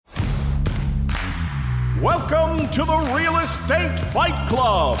Welcome to the Real Estate Fight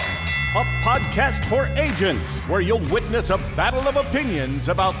Club, a podcast for agents where you'll witness a battle of opinions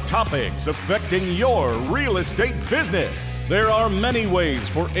about topics affecting your real estate business. There are many ways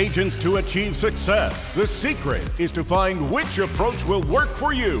for agents to achieve success. The secret is to find which approach will work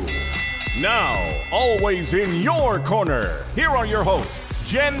for you. Now, always in your corner, here are your hosts,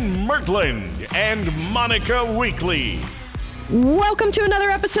 Jen Mertland and Monica Weekly. Welcome to another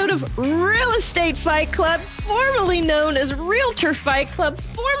episode of Real Estate Fight Club, formerly known as Realtor Fight Club,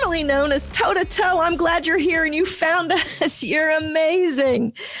 formerly known as Toe to Toe. I'm glad you're here and you found us. You're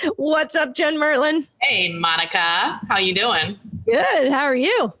amazing. What's up, Jen Mertland? Hey, Monica. How you doing? Good. How are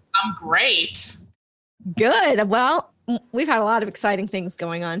you? I'm great. Good. Well, we've had a lot of exciting things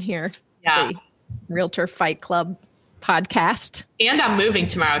going on here. Yeah. The Realtor Fight Club podcast. And I'm moving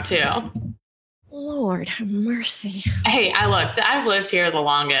tomorrow, too. Lord have mercy. Hey, I've lived here the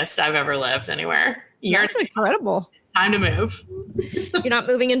longest I've ever lived anywhere. That's incredible. Time to move. You're not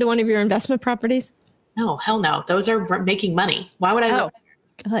moving into one of your investment properties? No, hell no. Those are making money. Why would I?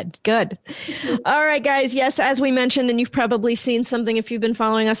 Good. All right, guys. Yes, as we mentioned, and you've probably seen something if you've been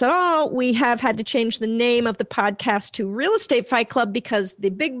following us at all, we have had to change the name of the podcast to Real Estate Fight Club because the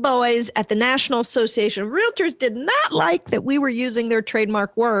big boys at the National Association of Realtors did not like that we were using their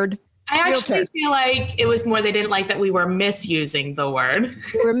trademark word. I actually feel like it was more they didn't like that we were misusing the word.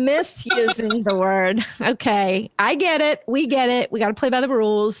 We're misusing the word. Okay. I get it. We get it. We got to play by the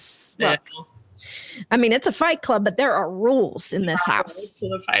rules. Look, I mean, it's a fight club, but there are rules in this house. To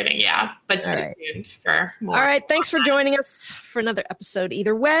the fighting, yeah. But stay tuned for more. All right. Thanks for joining us for another episode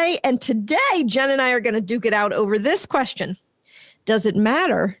either way. And today, Jen and I are going to duke it out over this question. Does it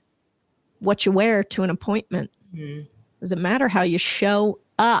matter what you wear to an appointment? Mm-hmm. Does it matter how you show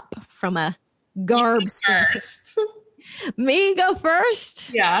up from a garb standpoint? Me go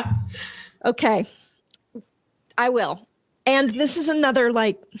first? Yeah. Okay. I will. And this is another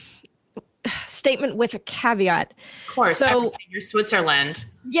statement with a caveat. Of course. So you're Switzerland.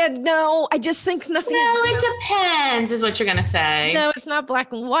 Yeah, no, I just think nothing. No, it depends is what you're going to say. No, it's not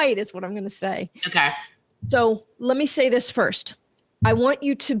black and white is what I'm going to say. Okay. So let me say this first. I want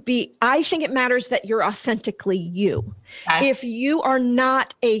you to I think it matters that you're authentically you. Okay. If you are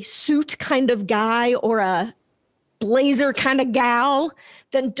not a suit kind of guy or a blazer kind of gal,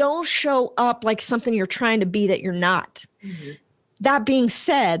 then don't show up like something you're trying to be that you're not. Mm-hmm. That being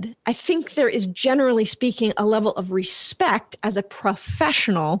said, I think there is, generally speaking, a level of respect as a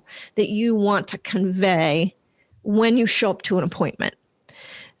professional that you want to convey when you show up to an appointment.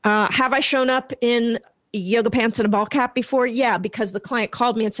 Have I shown up in yoga pants and a ball cap before? Yeah, because the client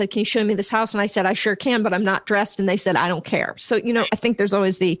called me and said, can you show me this house? And I said, I sure can, but I'm not dressed. And they said, I don't care. So, I think there's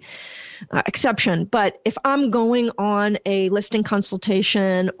always the exception. But if I'm going on a listing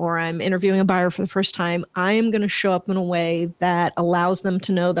consultation or I'm interviewing a buyer for the first time, I am going to show up in a way that allows them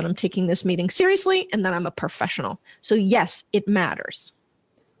to know that I'm taking this meeting seriously and that I'm a professional. So yes, it matters.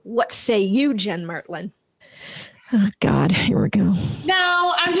 What say you, Jen Mertland? Oh, God, here we go.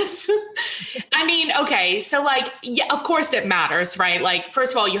 No, okay. So yeah, of course it matters, right?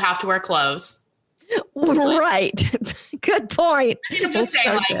 First of all, you have to wear clothes. Right. Good point. I'm just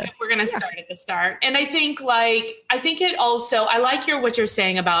saying, if we're going to start at the start. And I think it also, I like what you're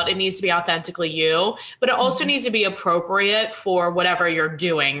saying about it needs to be authentically you, but it also needs to be appropriate for whatever you're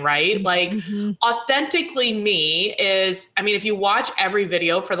doing, right? Authentically me is, if you watch every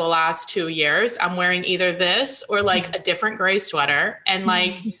video for the last 2 years, I'm wearing either this or a different gray sweater and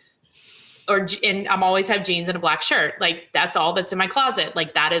and I'm always have jeans and a black shirt. That's all that's in my closet.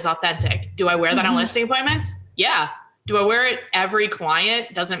 That is authentic. Do I wear that on listing appointments? Yeah. Do I wear it every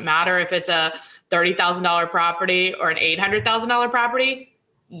client? Doesn't matter if it's a $30,000 property or an $800,000 property.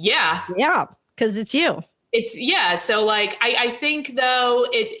 Yeah. Yeah. Cause it's you. So I think though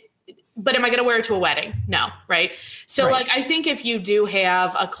but am I going to wear it to a wedding? No. Right. So right. I think if you do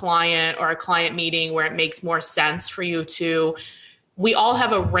have a client or a client meeting where it makes more sense for you we all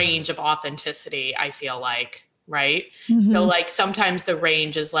have a range of authenticity, I feel like, right? Mm-hmm. So sometimes the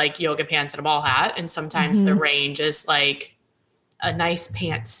range is yoga pants and a ball hat. And sometimes the range is a nice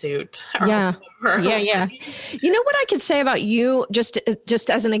pantsuit. Yeah. Yeah. You know what I could say about you, just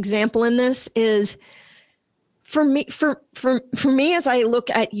as an example in this is for me, as I look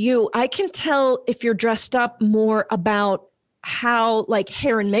at you, I can tell if you're dressed up more about how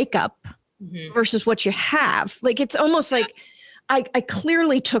hair and makeup versus what you have. It's almost I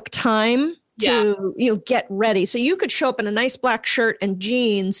clearly took time to, get ready. So you could show up in a nice black shirt and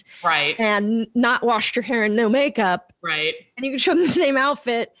jeans, right, and not wash your hair and no makeup, right, and you could show up in the same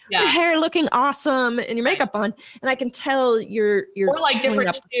outfit, your hair looking awesome and your makeup on, and I can tell you're or like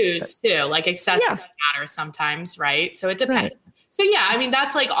different shoes too, like accessories matter sometimes, right? So it depends. Right. So yeah, I mean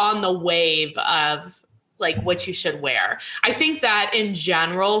that's like on the wave of like what you should wear. I think that in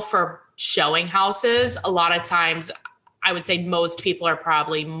general for showing houses, a lot of times I would say most people are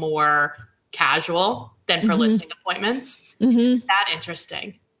probably more casual than for listing appointments. Isn't that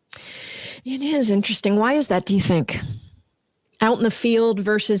interesting? It is interesting. Why is that, do you think? Out in the field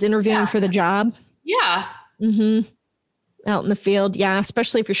versus interviewing for the job? Yeah. Out in the field. Yeah.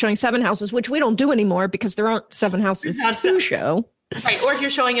 Especially if you're showing 7 houses, which we don't do anymore because there aren't 7 houses to show. Right. Or if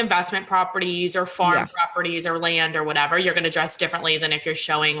you're showing investment properties or farm properties or land or whatever, you're going to dress differently than if you're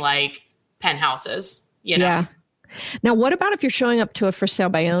showing like penthouses, Yeah. Now, what about if you're showing up to a for sale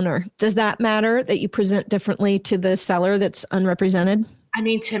by owner? Does that matter that you present differently to the seller that's unrepresented? I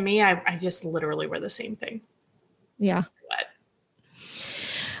mean, to me, I just literally wear the same thing. Yeah. What?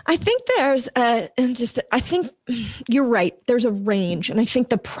 I think I think you're right. There's a range. And I think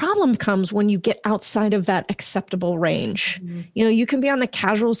the problem comes when you get outside of that acceptable range. You can be on the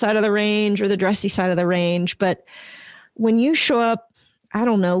casual side of the range or the dressy side of the range. But when you show up, I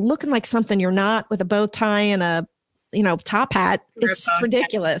don't know, looking like something you're not with a bow tie and a top hat, it's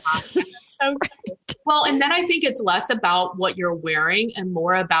ridiculous. So well, and then I think it's less about what you're wearing and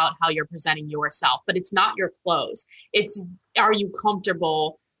more about how you're presenting yourself, but it's not your clothes. It's, are you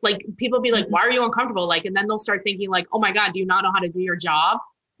comfortable? Like people be like, why are you uncomfortable? Like, and then they'll start thinking like, oh my God, do you not know how to do your job?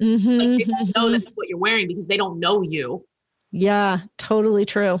 Like they don't know that's what you're wearing because they don't know you. Yeah, totally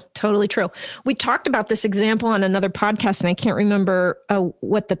true. Totally true. We talked about this example on another podcast and I can't remember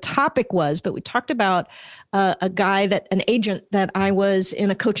what the topic was, but we talked about an agent that I was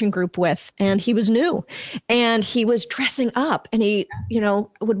in a coaching group with, and he was new and he was dressing up and he,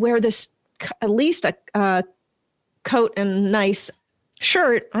 would wear this, at least a coat and nice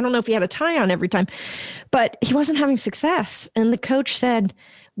shirt. I don't know if he had a tie on every time, but he wasn't having success. And the coach said,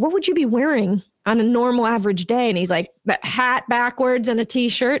 what would you be wearing on a normal average day? And he's like, hat backwards and a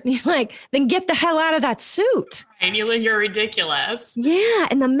t-shirt. And he's like, then get the hell out of that suit. And you're ridiculous. Yeah.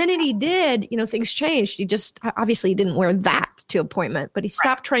 And the minute he did, things changed. He just, obviously he didn't wear that to appointment, but he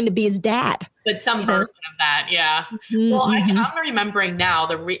stopped trying to be his dad. But some version of that. Yeah. Well, I'm remembering now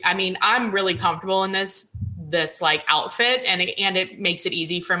I'm really comfortable in this like outfit and it makes it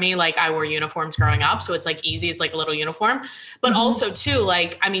easy for me. Like I wore uniforms growing up. So it's like easy. It's like a little uniform, but also too,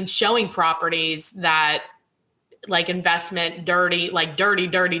 like, showing properties that like investment, dirty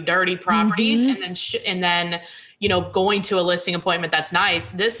properties. And then, going to a listing appointment that's nice.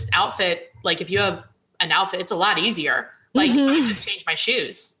 This outfit, like if you have an outfit, it's a lot easier. Like I just change my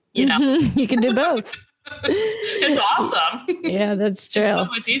shoes, You can do both. It's awesome. Yeah, that's true. It's so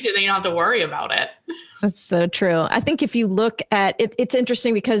much easier than you don't have to worry about it. That's so true. I think if you look at it, it's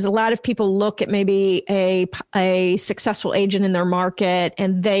interesting because a lot of people look at maybe a successful agent in their market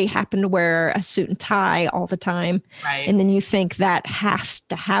and they happen to wear a suit and tie all the time. Right. And then you think that has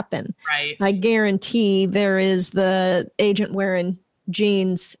to happen. Right. I guarantee there is the agent wearing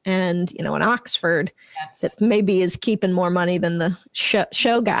jeans and, an Oxford that maybe is keeping more money than the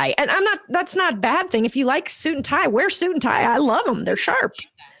show guy. And that's not a bad thing. If you like suit and tie, wear suit and tie. I love them. They're sharp.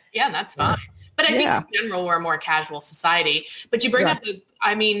 Yeah, that's fine. But I think in general, we're a more casual society. But you bring up,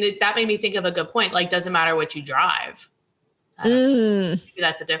 that made me think of a good point. Like, doesn't matter what you drive. Maybe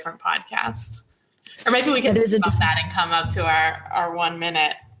that's a different podcast. Or maybe we can talk about that and come up to our 1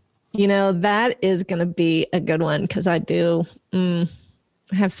 minute. That is going to be a good one because I do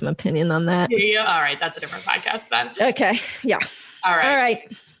have some opinion on that. Yeah. All right. That's a different podcast then. Okay. Yeah. All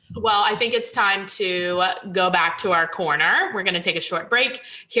right. Well, I think it's time to go back to our corner. We're going to take a short break,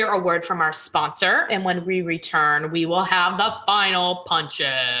 hear a word from our sponsor, and when we return, we will have the final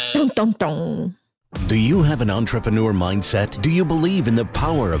punches. Dun, dun, dun. Do you have an entrepreneur mindset? Do you believe in the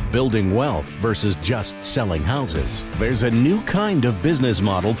power of building wealth versus just selling houses? There's a new kind of business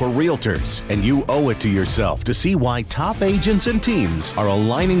model for realtors, and you owe it to yourself to see why top agents and teams are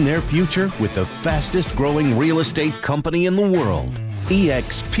aligning their future with the fastest growing real estate company in the world.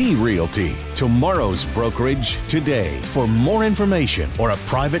 eXp Realty, tomorrow's brokerage today. For more information or a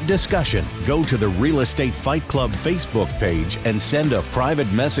private discussion, go to the Real Estate Fight Club Facebook page and send a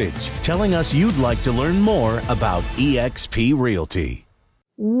private message telling us you'd like to learn more about eXp Realty.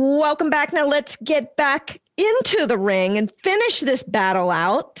 Welcome back. Now let's get back into the ring and finish this battle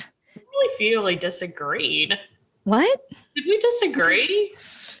out. I really feel we disagreed. What? Did we disagree?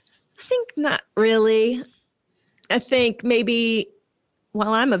 I think not really. I think maybe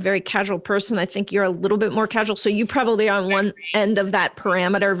while I'm a very casual person, I think you're a little bit more casual. So you probably on one end of that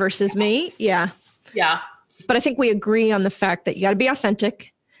parameter versus me. Yeah. Yeah. But I think we agree on the fact that you got to be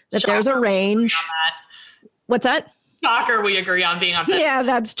authentic, that there's a range. What's that? Shocker, we agree on being authentic. Yeah,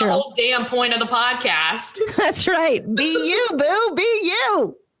 that's true. The whole damn point of the podcast. That's right. Be you, boo. Be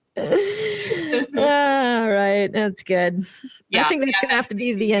you. All right. That's good. Yeah, I think that's going to have to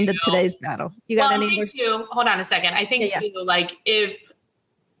be the end of today's battle. You got any more? Hold on a second. I think too, like if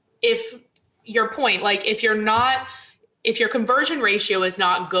your point, like if your conversion ratio is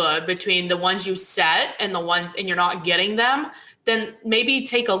not good between the ones you set and the ones, and you're not getting them, then maybe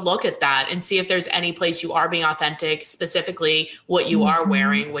take a look at that and see if there's any place you are being authentic, specifically what you are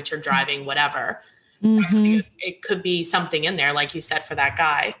wearing, what you're driving, whatever. It could be something in there, like you said, for that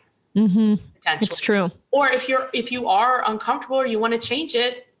guy. Potentially. It's true. Or if you are uncomfortable or you want to change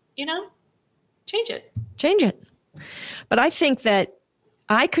it, change it. But I think that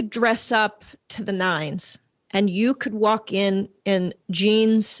I could dress up to the nines and you could walk in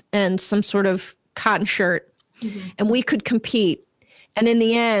jeans and some sort of cotton shirt and we could compete. And in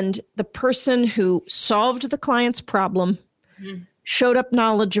the end, the person who solved the client's problem, showed up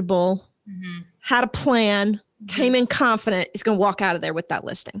knowledgeable, had a plan, came in confident, is going to walk out of there with that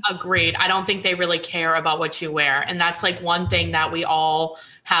listing. Agreed. I don't think they really care about what you wear. And that's like one thing that we all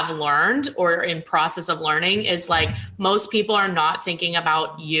have learned or in process of learning is like most people are not thinking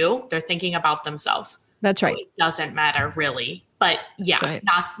about you. They're thinking about themselves. That's right. So it doesn't matter really. But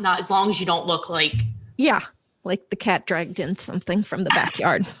not as long as you don't look like. Yeah. Like the cat dragged in something from the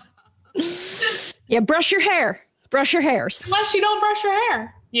backyard. Brush your hair. Brush your hairs. Unless you don't brush your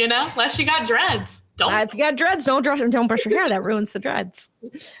hair, unless you got dreads. If you got dreads, don't brush your hair. That ruins the dreads.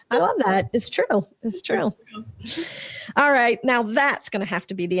 I love that. It's true. All right. Now that's going to have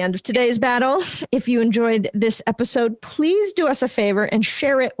to be the end of today's battle. If you enjoyed this episode, please do us a favor and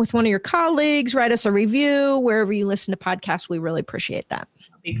share it with one of your colleagues. Write us a review wherever you listen to podcasts. We really appreciate that.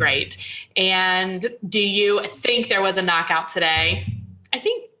 That'd be great. And do you think there was a knockout today? I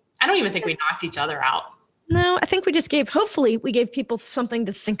don't even think we knocked each other out. No, I think hopefully we gave people something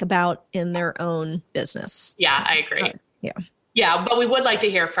to think about in their own business. Yeah, I agree. Yeah, but we would like to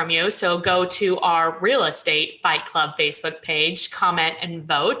hear from you. So go to our Real Estate Fight Club Facebook page, comment and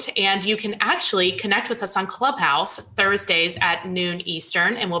vote. And you can actually connect with us on Clubhouse Thursdays at noon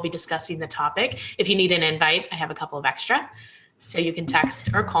Eastern, and we'll be discussing the topic. If you need an invite, I have a couple of extra. So you can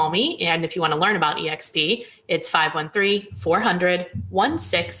text or call me. And if you want to learn about EXP, it's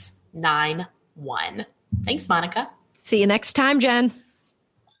 513-400-1691. Thanks, Monica. See you next time, Jen.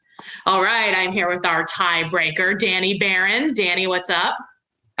 All right. I'm here with our tiebreaker, Danny Barron. Danny, what's up?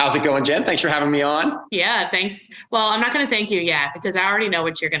 How's it going, Jen? Thanks for having me on. Yeah, thanks. Well, I'm not going to thank you yet because I already know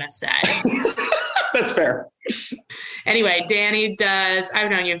what you're going to say. That's fair. Anyway, Danny I've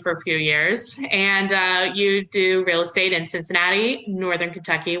known you for a few years, and you do real estate in Cincinnati, Northern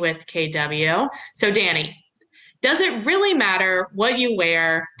Kentucky with KW. So, Danny, does it really matter what you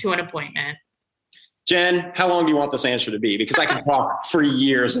wear to an appointment? Jen, how long do you want this answer to be? Because I can talk for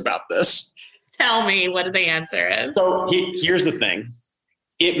years about this. Tell me what the answer is. So here's the thing.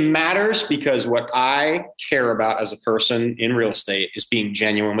 It matters because what I care about as a person in real estate is being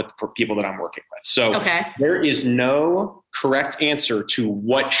genuine with the people that I'm working with. So There is no correct answer to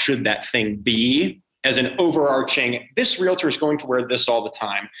what should that thing be as an overarching, this realtor is going to wear this all the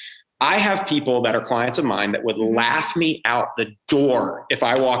time. I have people that are clients of mine that would laugh me out the door if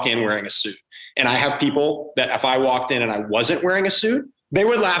I walk in wearing a suit. And I have people that if I walked in and I wasn't wearing a suit, they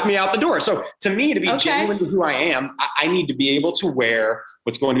would laugh me out the door. So to me, to be genuine to who I am, I need to be able to wear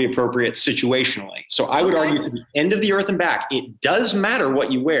what's going to be appropriate situationally. So I would argue to the end of the earth and back, it does matter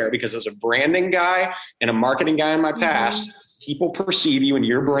what you wear because as a branding guy and a marketing guy in my past, people perceive you and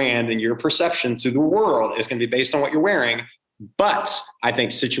your brand and your perception to the world is going to be based on what you're wearing. But I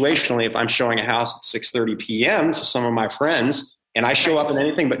think situationally, if I'm showing a house at 6:30 p.m. to some of my friends and I show up in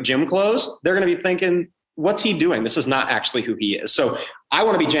anything but gym clothes, they're going to be thinking, what's he doing? This is not actually who he is. So I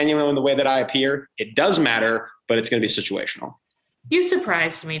want to be genuine in the way that I appear. It does matter, but it's going to be situational. You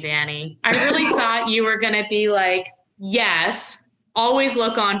surprised me, Danny. I really thought you were going to be like, yes, always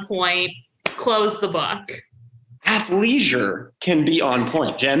look on point, close the book. Athleisure can be on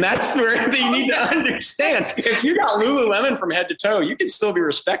point, Jen. That's where you need to understand. If you got Lululemon from head to toe, you can still be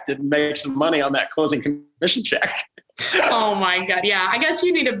respected and make some money on that closing commission check. Oh my God. Yeah. I guess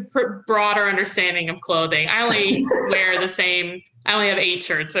you need a broader understanding of clothing. I only wear the same. I only have 8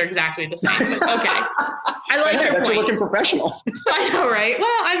 shirts. They're exactly the same. But okay. I like your points. You're looking professional. I know, right?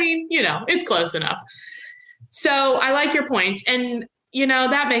 Well, I mean, it's close enough. So I like your points. And,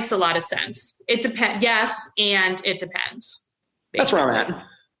 that makes a lot of sense. It depends. Yes. And it depends. Basically. That's where I'm at.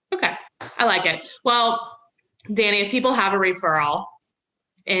 Okay. I like it. Well, Danny, if people have a referral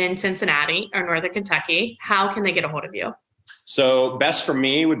in Cincinnati or Northern Kentucky, how can they get a hold of you? So best for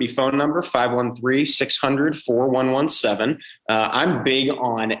me would be phone number 513-600-4117. I'm big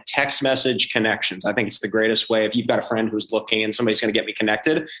on text message connections. I think it's the greatest way. If you've got a friend who's looking and somebody's going to get me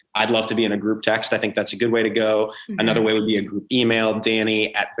connected, I'd love to be in a group text. I think that's a good way to go. Mm-hmm. Another way would be a group email,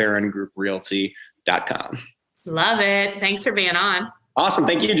 Danny@BarronGroupRealty.com. Love it. Thanks for being on. Awesome.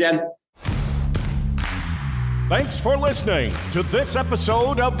 Thank you, Jen. Thanks for listening to this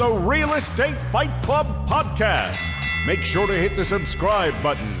episode of the Real Estate Fight Club podcast. Make sure to hit the subscribe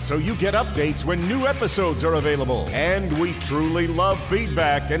button so you get updates when new episodes are available. And we truly love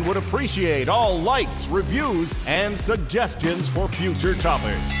feedback and would appreciate all likes, reviews, and suggestions for future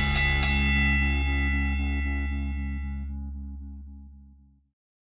topics.